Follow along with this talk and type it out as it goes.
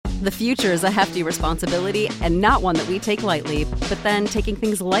The future is a hefty responsibility and not one that we take lightly. But then taking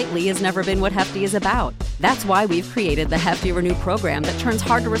things lightly has never been what Hefty is about. That's why we've created the Hefty Renew program that turns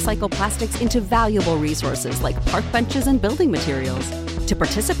hard-to-recycle plastics into valuable resources like park benches and building materials. To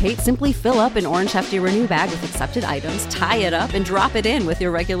participate, simply fill up an orange Hefty Renew bag with accepted items, tie it up, and drop it in with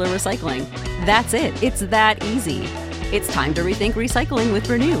your regular recycling. That's it. It's that easy. It's time to rethink recycling with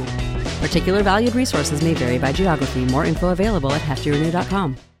Renew. Particular valued resources may vary by geography. More info available at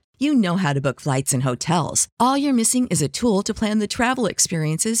heftyrenew.com. You know how to book flights and hotels. All you're missing is a tool to plan the travel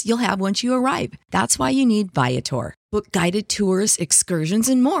experiences you'll have once you arrive. That's why you need Viator. Book guided tours, excursions,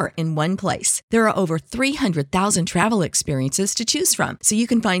 and more in one place. There are over 300,000 travel experiences to choose from, so you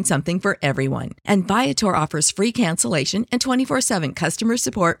can find something for everyone. And Viator offers free cancellation and 24/7 customer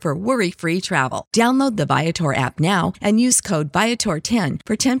support for worry-free travel. Download the Viator app now and use code Viator10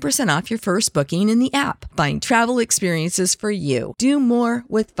 for 10% off your first booking in the app. Find travel experiences for you. Do more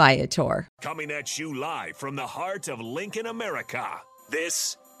with Viator. Coming at you live from the heart of Lincoln, America.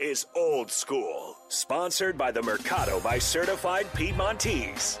 This is Old School, sponsored by the Mercado by Certified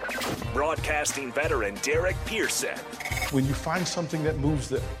Piedmontese. Broadcasting veteran Derek Pearson. When you find something that moves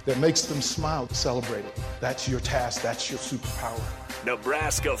them, that makes them smile, celebrate it. That's your task. That's your superpower.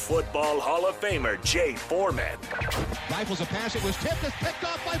 Nebraska Football Hall of Famer Jay Foreman. Rifles a pass. It was tipped. It's picked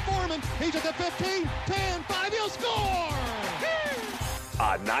off by Foreman. He's at the 15, 10, 5. He'll score!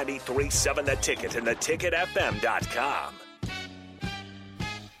 On 93.7 The Ticket and theticketfm.com.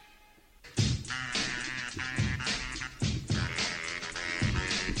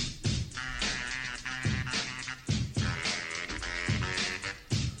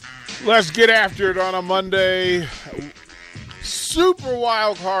 Let's get after it on a Monday. Super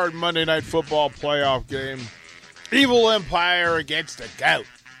wild card Monday Night Football playoff game. Evil Empire against the GOAT.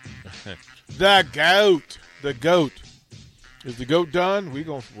 The GOAT. The GOAT. Is the GOAT done? We're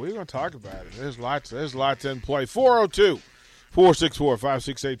gonna talk about it. There's lots in play.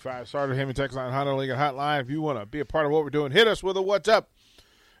 402-464-5685. Starter Hammond text line, Honda Lincoln hotline. If you want to be a part of what we're doing, hit us with a what's up.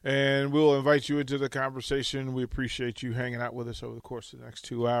 And we'll invite you into the conversation. We appreciate you hanging out with us over the course of the next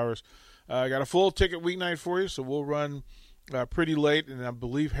 2 hours. I got a full ticket weeknight for you, so we'll run pretty late. And I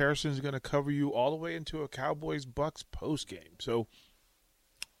believe Harrison's going to cover you all the way into a Cowboys-Bucks postgame. So,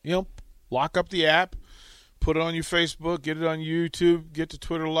 lock up the app, put it on your Facebook, get it on YouTube, get to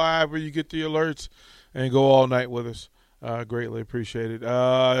Twitter Live where you get the alerts, and go all night with us. Greatly appreciated.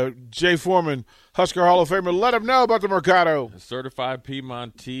 Jay Foreman, Husker Hall of Famer, let him know about the Mercado. Certified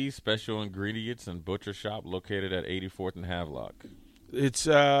Piedmontese special ingredients and butcher shop located at 84th and Havelock. It's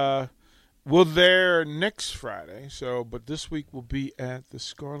we're there next Friday, but this week we'll be at the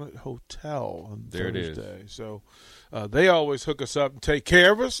Scarlet Hotel on Thursday. It is. So they always hook us up and take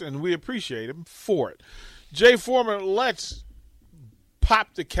care of us, and we appreciate them for it. Jay Foreman, let's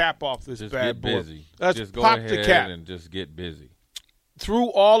pop the cap off this just bad boy. Busy. Let's just go pop ahead the cap and just get busy. Through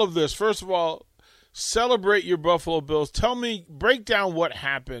all of this, first of all, celebrate your Buffalo Bills. Break down what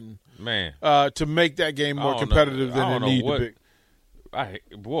happened, man, to make that game more competitive than it needed to be.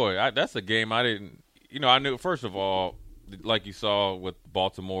 That's a game I didn't. I knew first of all, like you saw with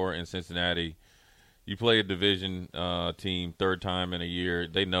Baltimore and Cincinnati. You play a division team third time in a year.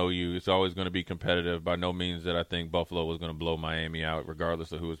 They know you. It's always going to be competitive. By no means that I think Buffalo was going to blow Miami out,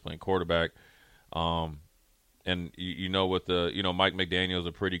 regardless of who was playing quarterback. And with Mike McDaniel's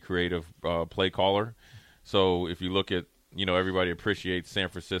a pretty creative play caller. So if you look at everybody appreciates San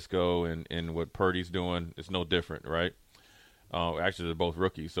Francisco and what Purdy's doing. It's no different, right? Actually, they're both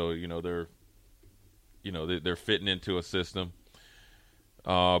rookies, so they're fitting into a system.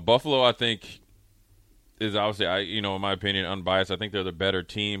 Buffalo, I think, is obviously, in my opinion, unbiased. I think they're the better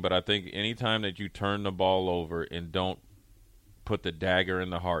team, but I think anytime that you turn the ball over and don't put the dagger in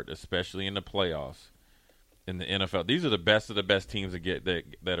the heart, especially in the playoffs, in the NFL, these are the best of the best teams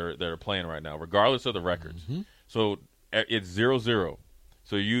that are playing right now, regardless of the records. Mm-hmm. So it's 0-0.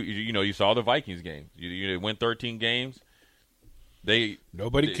 So you saw the Vikings game. You win 13 games.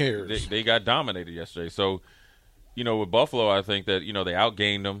 Nobody cares. They got dominated yesterday. So, with Buffalo, I think that, they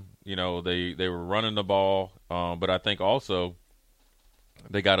outgained them. They were running the ball, but I think also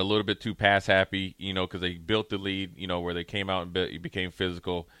they got a little bit too pass happy, because they built the lead, where they came out and became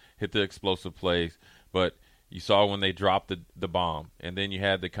physical, hit the explosive plays. But you saw when they dropped the bomb, and then you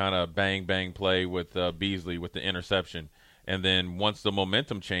had the kind of bang play with Beasley with the interception. And then once the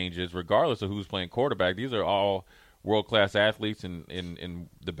momentum changes, regardless of who's playing quarterback, these are all world-class athletes and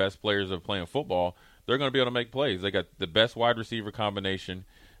the best players of playing football. They're going to be able to make plays. They got the best wide receiver combination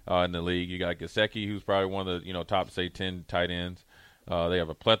in the league. You got Gesicki, who's probably one of the top, say, 10 tight ends. They have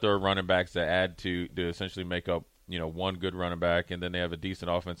a plethora of running backs that add to essentially make up one good running back, and then they have a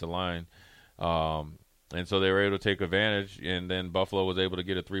decent offensive line. And so they were able to take advantage, and then Buffalo was able to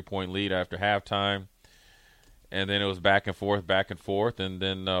get a 3-point lead after halftime. And then it was back and forth, and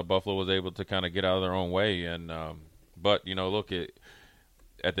then Buffalo was able to kind of get out of their own way. And but look,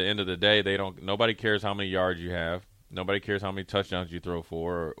 at the end of the day, nobody cares how many yards you have, nobody cares how many touchdowns you throw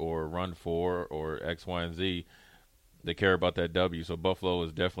for or run for or X, Y, and Z. They care about that W. So Buffalo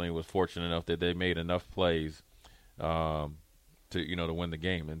was fortunate enough that they made enough plays to win the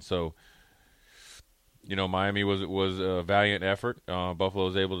game. And so Miami was a valiant effort. Buffalo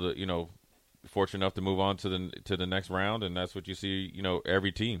was able to fortunate enough to move on to the next round, and that's what you see.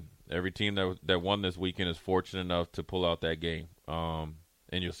 Every team that won this weekend is fortunate enough to pull out that game, and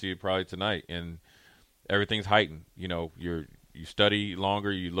you'll see it probably tonight. And everything's heightened. You study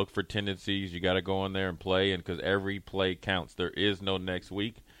longer, you look for tendencies. You got to go in there and play, and because every play counts. There is no next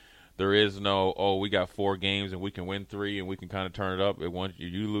week. There is no we got 4 games and we can win 3 and we can kind of turn it up. Once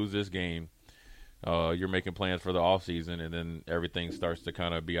you lose this game, you're making plans for the off season, and then everything starts to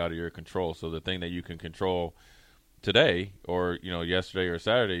kind of be out of your control. So the thing that you can control today, or yesterday or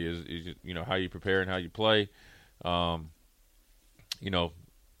Saturday, is how you prepare and how you play.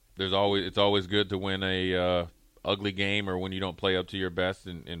 It's always good to win a ugly game, or when you don't play up to your best,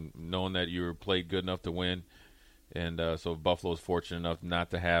 and knowing that you were played good enough to win. And so Buffalo is fortunate enough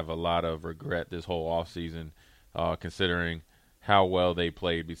not to have a lot of regret this whole off season, considering how well they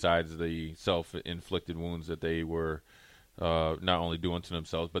played, besides the self-inflicted wounds that they were not only doing to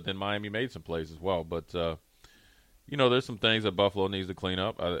themselves, but then Miami made some plays as well. But, there's some things that Buffalo needs to clean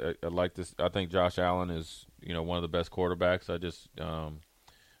up. I like this. I think Josh Allen is, one of the best quarterbacks.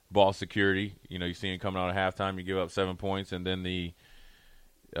 Ball security, you see him coming out at halftime, you give up 7 points, and then the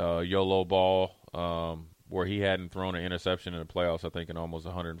YOLO ball where he hadn't thrown an interception in the playoffs, I think, in almost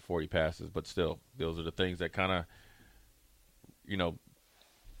 140 passes. But still, those are the things that kind of,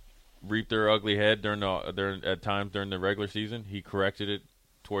 reap their ugly head at times during the regular season. He corrected it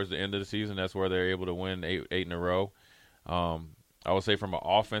towards the end of the season. That's where they're able to win eight in a row. I would say from an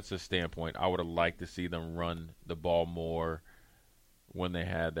offensive standpoint, I would have liked to see them run the ball more when they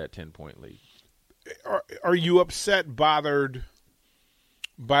had that 10-point lead. Are you upset, bothered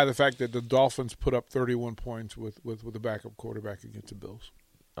by the fact that the Dolphins put up 31 points with the backup quarterback against the Bills?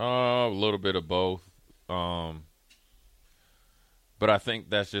 A little bit of both. But I think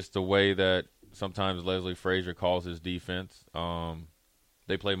that's just the way that sometimes Leslie Frazier calls his defense.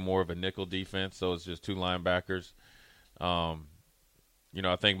 They play more of a nickel defense, so it's just 2 linebackers. I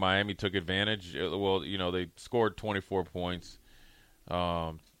think Miami took advantage. Well, they scored 24 points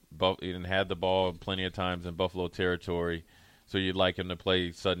and had the ball plenty of times in Buffalo territory, so you'd like him to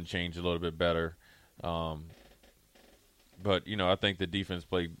play sudden change a little bit better. But, I think the defense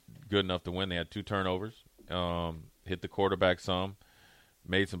played good enough to win. They had 2 turnovers, hit the quarterback some,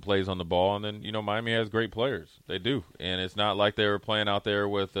 made some plays on the ball, and then, Miami has great players. They do. And it's not like they were playing out there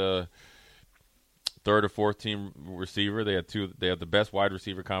with a third or fourth team receiver. They have the best wide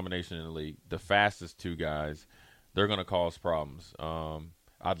receiver combination in the league, the fastest 2 guys. They're going to cause problems.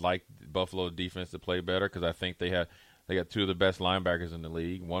 I'd like Buffalo defense to play better, because I think they got 2 of the best linebackers in the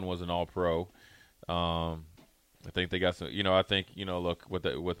league. One was an all-pro. I think they got some, look,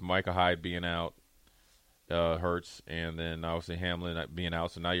 with Micah Hyde being out, hurts, and then obviously Hamlin being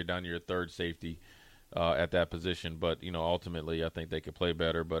out, so now you're down to your 3rd safety at that position. But ultimately, I think they could play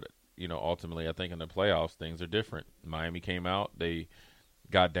better. But ultimately, I think in the playoffs things are different. Miami came out, they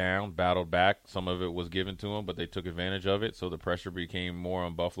got down, battled back. Some of it was given to them, but they took advantage of it, so the pressure became more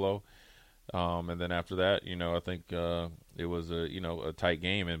on Buffalo. And then after that, I think it was a tight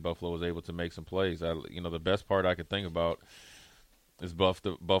game, and Buffalo was able to make some plays. The best part I could think about is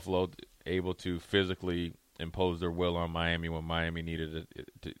Buffalo able to physically impose their will on Miami when Miami needed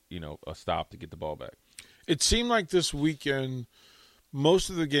a stop to get the ball back. It seemed like this weekend most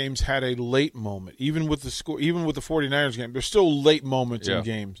of the games had a late moment. Even with the 49ers game, there's still late moments in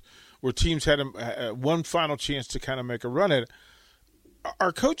games where teams had one final chance to kind of make a run at it.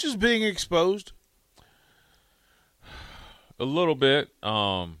 Are coaches being exposed? A little bit.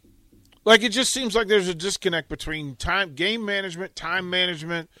 Like, it just seems like there's a disconnect between game management, time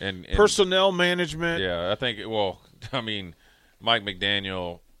management, and personnel management. Yeah, I think, Mike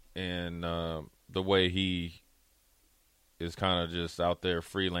McDaniel and the way he is kind of just out there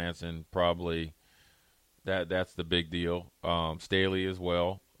freelancing, probably that's the big deal. Staley as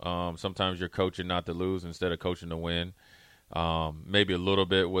well. Sometimes you're coaching not to lose instead of coaching to win. Maybe a little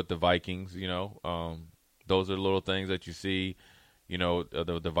bit with the Vikings, those are little things that you see.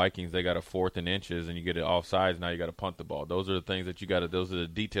 The Vikings, they got a 4th and inches, and you get it offsides. Now you got to punt the ball. Those are the things that those are the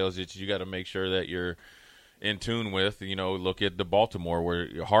details that you got to make sure that you're in tune with. Look at the Baltimore, where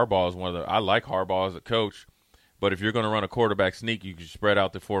Harbaugh is one of the – I like Harbaugh as a coach, but if you're going to run a quarterback sneak, you can spread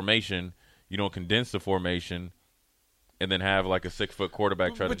out the formation. You don't condense the formation and then have like a 6-foot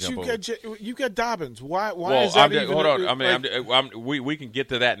quarterback try to jump over. But you got Dobbins. Why is that even – hold on. We can get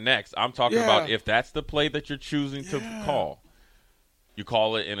to that next. I'm talking about if that's the play that you're choosing to call, you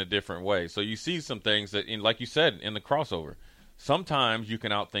call it in a different way. So you see some things that, like you said, in the crossover, sometimes you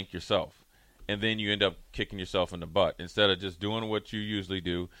can outthink yourself, and then you end up kicking yourself in the butt instead of just doing what you usually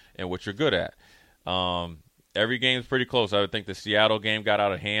do and what you're good at. Every game is pretty close. I would think the Seattle game got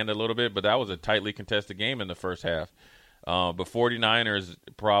out of hand a little bit, but that was a tightly contested game in the first half. But 49ers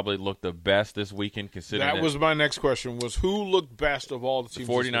probably looked the best this weekend, considering that was my next question, was who looked best of all the teams?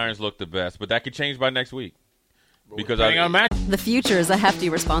 The 49ers looked the best, but that could change by next week. Because the future is a hefty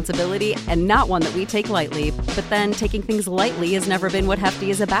responsibility and not one that we take lightly. But then taking things lightly has never been what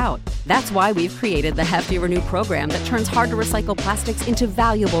Hefty is about. That's why we've created the Hefty Renew program that turns hard-to-recycle plastics into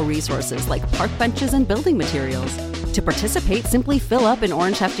valuable resources like park benches and building materials. To participate, simply fill up an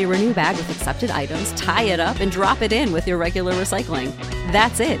orange Hefty Renew bag with accepted items, tie it up, and drop it in with your regular recycling.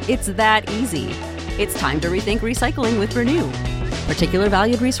 That's it. It's that easy. It's time to rethink recycling with Renew. Particular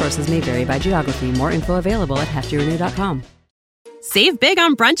valued resources may vary by geography. More info available at heftyrenew.com. Save big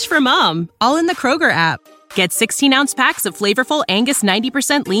on brunch for mom, all in the Kroger app. Get 16-ounce packs of flavorful Angus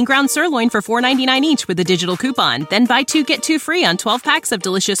 90% lean ground sirloin for $4.99 each with a digital coupon. Then buy 2, get 2 free on 12 packs of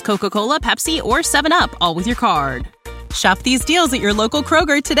delicious Coca-Cola, Pepsi, or 7-Up, all with your card. Shop these deals at your local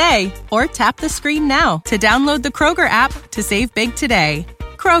Kroger today, or tap the screen now to download the Kroger app to save big today.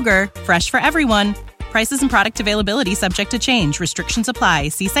 Kroger, fresh for everyone. Prices and product availability subject to change. Restrictions apply.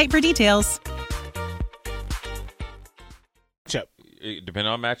 See site for details.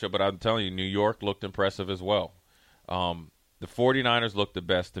 Depending on matchup, but I'm telling you, New York looked impressive as well. The 49ers looked the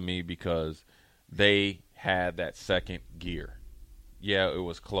best to me because they had that second gear. Yeah, it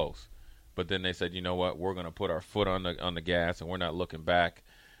was close. But then they said, you know what, we're going to put our foot on the gas and we're not looking back.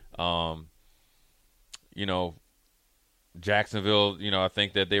 Jacksonville, I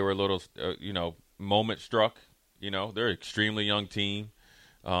think that they were a little, moment struck. They're an extremely young team.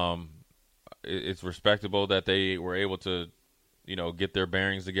 It's respectable that they were able to, get their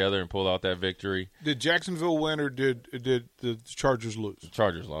bearings together and pull out that victory. Did Jacksonville win or did the Chargers lose? The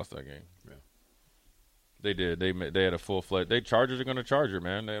Chargers lost that game. Yeah. They did. They had a full-fledged. Chargers are going to charge it,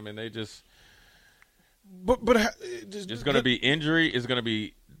 man. They just. But it's going to be injury. It's going to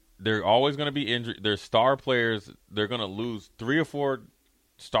be. They're always going to be injury. Their star players. They're going to lose 3 or 4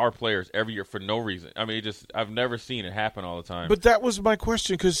 star players every year for no reason. I've never seen it happen all the time. But that was my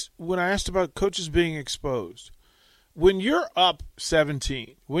question, because when I asked about coaches being exposed, when you're up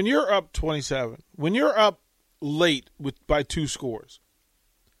 17, when you're up 27, when you're up late by 2 scores,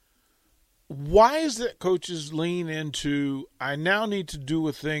 why is that coaches lean into, I now need to do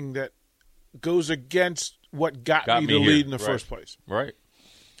a thing that goes against what got me to lead in the first place? Right.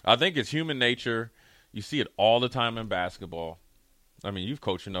 I think it's human nature. You see it all the time in basketball. You've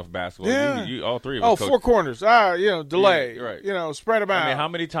coached enough basketball. Yeah. You all 3 of us. 4 corners. Delay. Yeah, right. Spread them out. How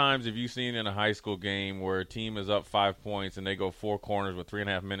many times have you seen in a high school game where a team is up 5 points and they go 4 corners with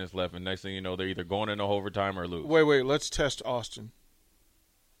 3.5 minutes left, and next thing you know, they're either going into overtime or lose? Wait. Let's test Austin.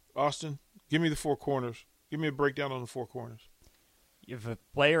 Austin, give me the 4 corners. Give me a breakdown on the 4 corners. You have a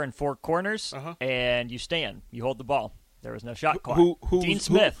player in 4 corners, and you stand. You hold the ball. There was no shot clock. Dean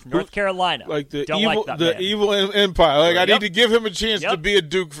Smith, North Carolina. Like the evil empire. Like, I need to give him a chance to be a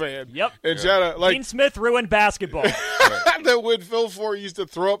Duke fan. Yep. And Dean Smith ruined basketball. That when Phil Ford used to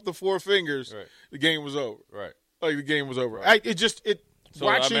throw up the 4 fingers, the game was over. Right. Like, the game was over. Right. So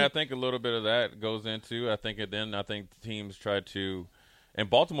I think a little bit of that goes into. I think teams try to, and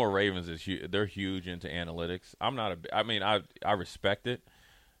Baltimore Ravens is huge. They're huge into analytics. I respect it,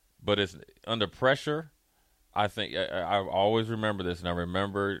 but it's under pressure. I think I always remember this, and I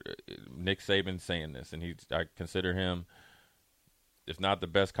remember Nick Saban saying this, and I consider him, if not the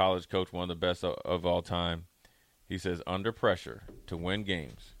best college coach, one of the best of all time. He says, under pressure to win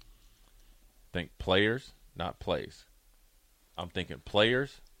games, think players, not plays. I'm thinking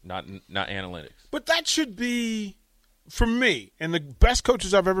players, not analytics. But that should be, for me, and the best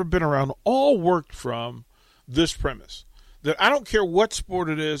coaches I've ever been around all worked from this premise, that I don't care what sport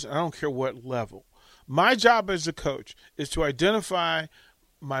it is, I don't care what level. My job as a coach is to identify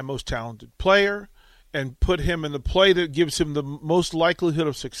my most talented player and put him in the play that gives him the most likelihood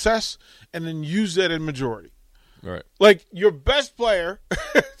of success, and then use that in majority. Right. Like, your best player,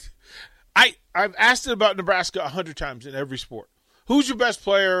 I've asked it about Nebraska 100 times in every sport. Who's your best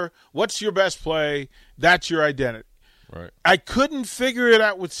player? What's your best play? That's your identity. Right. I couldn't figure it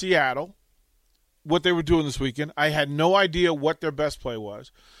out with Seattle. what they were doing this weekend. I had no idea what their best play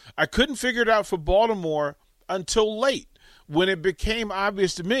was. I couldn't figure it out for Baltimore until late, when it became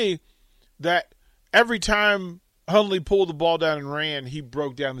obvious to me that every time Hundley pulled the ball down and ran, he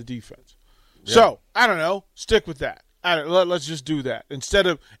broke down the defense. Yeah. So, I don't know. Stick with that. Let's just do that. And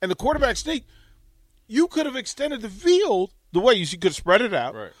the quarterback sneak, you could have extended the field the way you could have spread it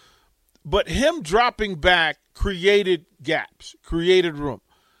out. Right. But him dropping back created gaps, created room.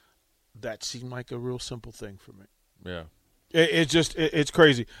 That seemed like a real simple thing for me. Yeah. It's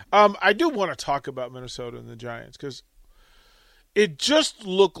crazy. I do want to talk about Minnesota and the Giants because it just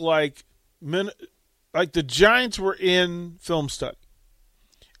looked like the Giants were in film study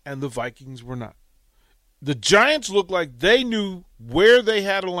and the Vikings were not. The Giants looked like they knew where they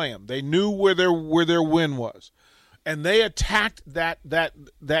had a lamb. They knew where their win was, and they attacked that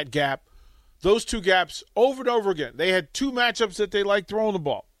gap, those two gaps over and over again. They had two matchups that they liked throwing the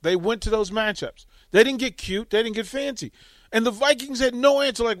ball. They went to those matchups. They didn't get cute. They didn't get fancy. And the Vikings had no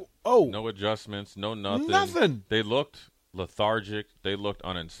answer. No adjustments, no nothing. Nothing. They looked lethargic. They looked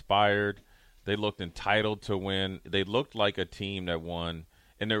uninspired. They looked entitled to win. They looked like a team that won.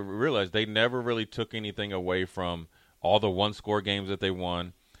 And they realized they never really took anything away from all the one-score games that they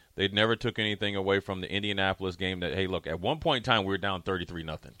won. They never took anything away from the Indianapolis game that, hey, look, at one point in time, we were down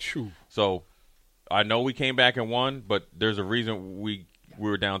 33-0. So I know we came back and won, but there's a reason we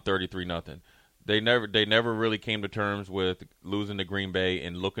were down 33-0. They never really came to terms with losing to Green Bay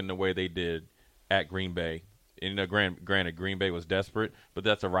and looking the way they did at Green Bay. And granted, Green Bay was desperate, but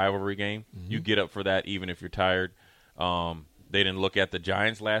that's a rivalry game. Mm-hmm. You get up for that even if you're tired. They didn't look at the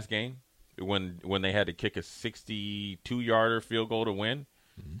Giants last game when they had to kick a 62-yarder field goal to win.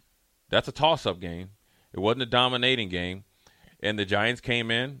 Mm-hmm. That's a toss-up game. It wasn't a dominating game. And the Giants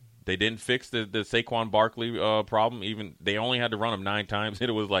came in. They didn't fix the Saquon Barkley problem. Even they only had to run him 9 times.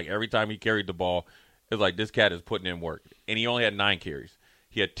 It was like every time he carried the ball, it was like this cat is putting in work. And he only had 9 carries.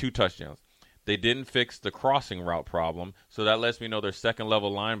 He had 2 touchdowns. They didn't fix the crossing route problem, so that lets me know they're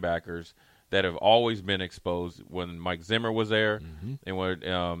second-level linebackers that have always been exposed. When Mike Zimmer was there mm-hmm. and when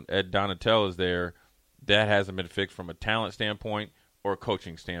Ed Donatel is there, that hasn't been fixed from a talent standpoint or a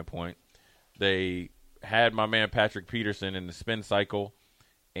coaching standpoint. They had my man Patrick Peterson in the spin cycle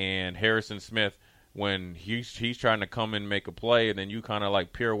and Harrison Smith when he's trying to come and make a play, and then you kind of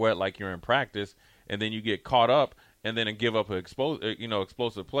like pirouette like you're in practice, and then you get caught up and then give up an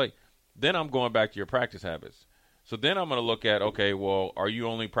explosive play. Then I'm going back to your practice habits. So then I'm going to look at, okay, well, are you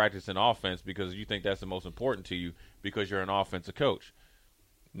only practicing offense because you think that's the most important to you because you're an offensive coach?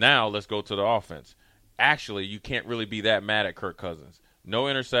 Now let's go to the offense. Actually, you can't really be that mad at Kirk Cousins. No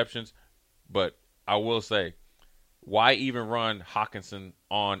interceptions, but I will say, why even run Hockenson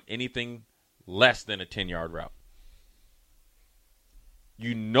on anything less than a 10-yard route?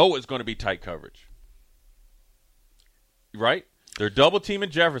 You know it's going to be tight coverage, right? They're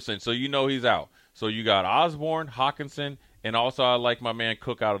double-teaming Jefferson, so you know he's out. So you got Osborne, Hockenson, and also I like my man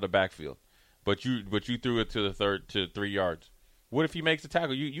Cook out of the backfield. But you threw it to the 3 yards. What if he makes a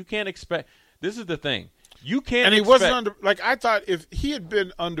tackle? You can't expect – this is the thing. You can't And he expect, wasn't under – like I thought if he had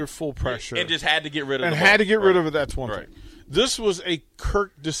been under full pressure. And just had to get rid of it. And had to get rid of it, that's one right. thing. This was a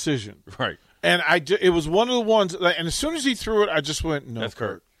Kirk decision. Right. And it was one of the ones – and as soon as he threw it, I just went, no, that's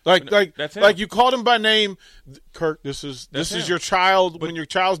Kirk. Like you called him by name, Kirk. This is your child. But, when your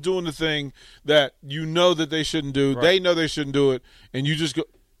child's doing the thing that you know that they shouldn't do, right. They know they shouldn't do it, and you just go.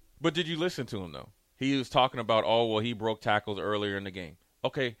 But did you listen to him though? He was talking about, he broke tackles earlier in the game.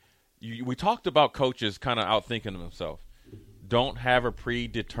 Okay, we talked about coaches kind of outthinking themselves. Don't have a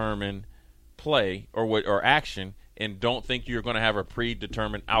predetermined play or action, and don't think you're going to have a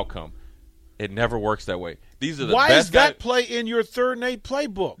predetermined outcome. It never works that way. These are the Why best is that guys. play in your 3rd and 8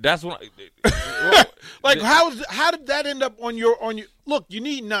 playbook? That's what. How did that end up on your? Look, you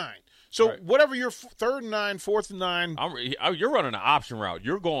need 9. So right. Whatever your 3rd and 9, 4th and 9. You're running an option route.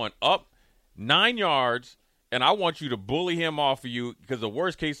 You're going up 9 yards, and I want you to bully him off of you because the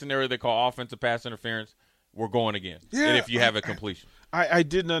worst case scenario they call offensive pass interference. We're going again. Yeah, and if you have a completion, I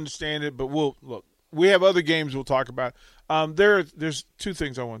didn't understand it, but we have other games we'll talk about. There's 2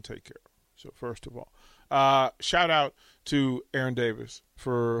 things I want to take care of. So first of all, shout out to Aaron Davis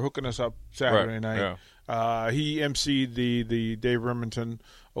for hooking us up Saturday night. Yeah. He emceed the Dave Remington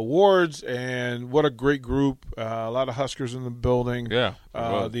Awards, and what a great group. A lot of Huskers in the building. Yeah.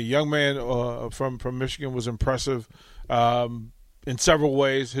 The young man from Michigan was impressive in several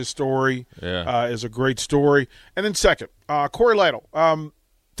ways. His story is a great story. And then second, Corey Lytle,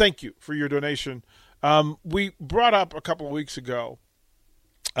 thank you for your donation. We brought up a couple of weeks ago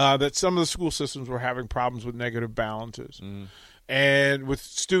that some of the school systems were having problems with negative balances. Mm. and with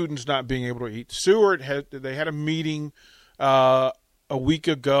students not being able to eat. Seward had a meeting a week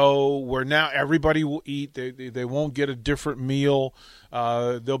ago where now everybody will eat. They won't get a different meal.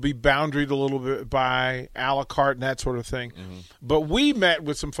 They'll be boundaried a little bit by a la carte and that sort of thing. Mm-hmm. But we met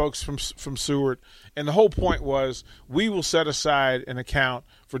with some folks from Seward, and the whole point was we will set aside an account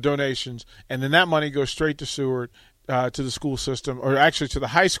for donations, and then that money goes straight to Seward, to the school system, or actually to the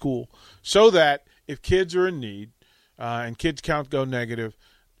high school, so that if kids are in need and kids count go negative,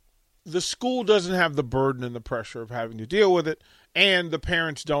 the school doesn't have the burden and the pressure of having to deal with it, and the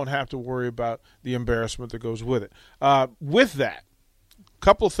parents don't have to worry about the embarrassment that goes with it. With that, a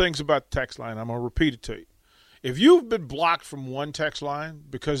couple of things about the text line. I'm going to repeat it to you. If you've been blocked from one text line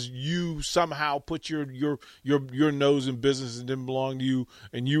because you somehow put your nose in business and didn't belong to you,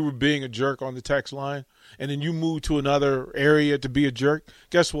 and you were being a jerk on the text line, and then you moved to another area to be a jerk,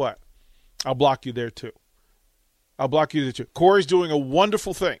 guess what? I'll block you there too. Corey's doing a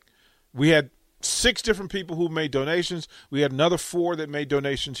wonderful thing. We had 6 different people who made donations. We had another 4 that made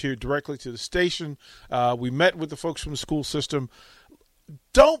donations here directly to the station. We met with the folks from the school system.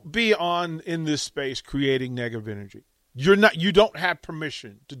 Don't be in this space creating negative energy. You don't have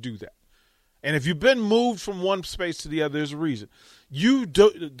permission to do that. And if you've been moved from one space to the other, there's a reason.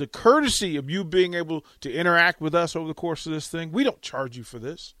 The courtesy of you being able to interact with us over the course of this thing, we don't charge you for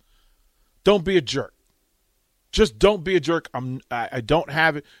this. Don't be a jerk. Just don't be a jerk. I don't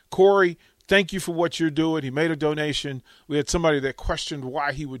have it. Corey, thank you for what you're doing. He made a donation. We had somebody that questioned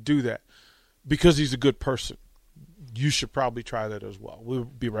why he would do that. Because he's a good person. You should probably try that as well. We'll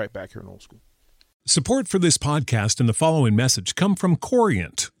be right back here in Old School. Support for this podcast and the following message come from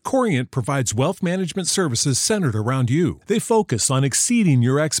Corient. Corient provides wealth management services centered around you. They focus on exceeding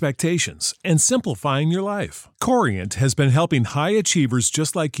your expectations and simplifying your life. Corient has been helping high achievers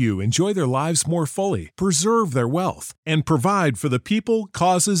just like you enjoy their lives more fully, preserve their wealth, and provide for the people,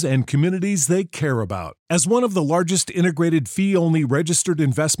 causes, and communities they care about. As one of the largest integrated fee-only registered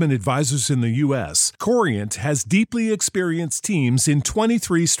investment advisors in the U.S., Corient has deeply experienced teams in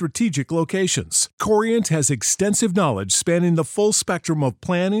 23 strategic locations. Corient has extensive knowledge spanning the full spectrum of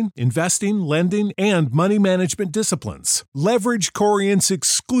planning, investing, lending, and money management disciplines. Leverage Corient's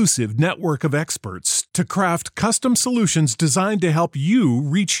exclusive network of experts to craft custom solutions designed to help you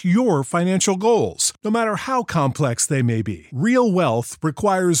reach your financial goals, no matter how complex they may be. Real wealth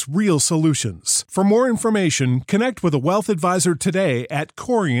requires real solutions. For more information, connect with a wealth advisor today at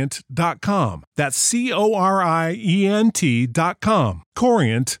Corient.com. That's Corient.com.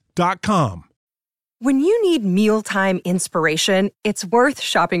 Corient.com. When you need mealtime inspiration, it's worth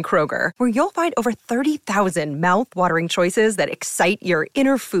shopping Kroger, where you'll find over 30,000 mouth-watering choices that excite your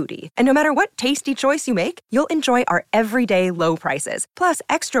inner foodie. And no matter what tasty choice you make, you'll enjoy our everyday low prices, plus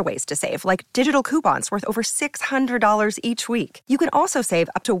extra ways to save, like digital coupons worth over $600 each week. You can also save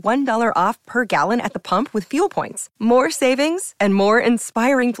up to $1 off per gallon at the pump with fuel points. More savings and more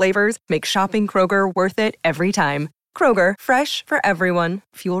inspiring flavors make shopping Kroger worth it every time. Kroger, fresh for everyone.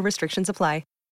 Fuel restrictions apply.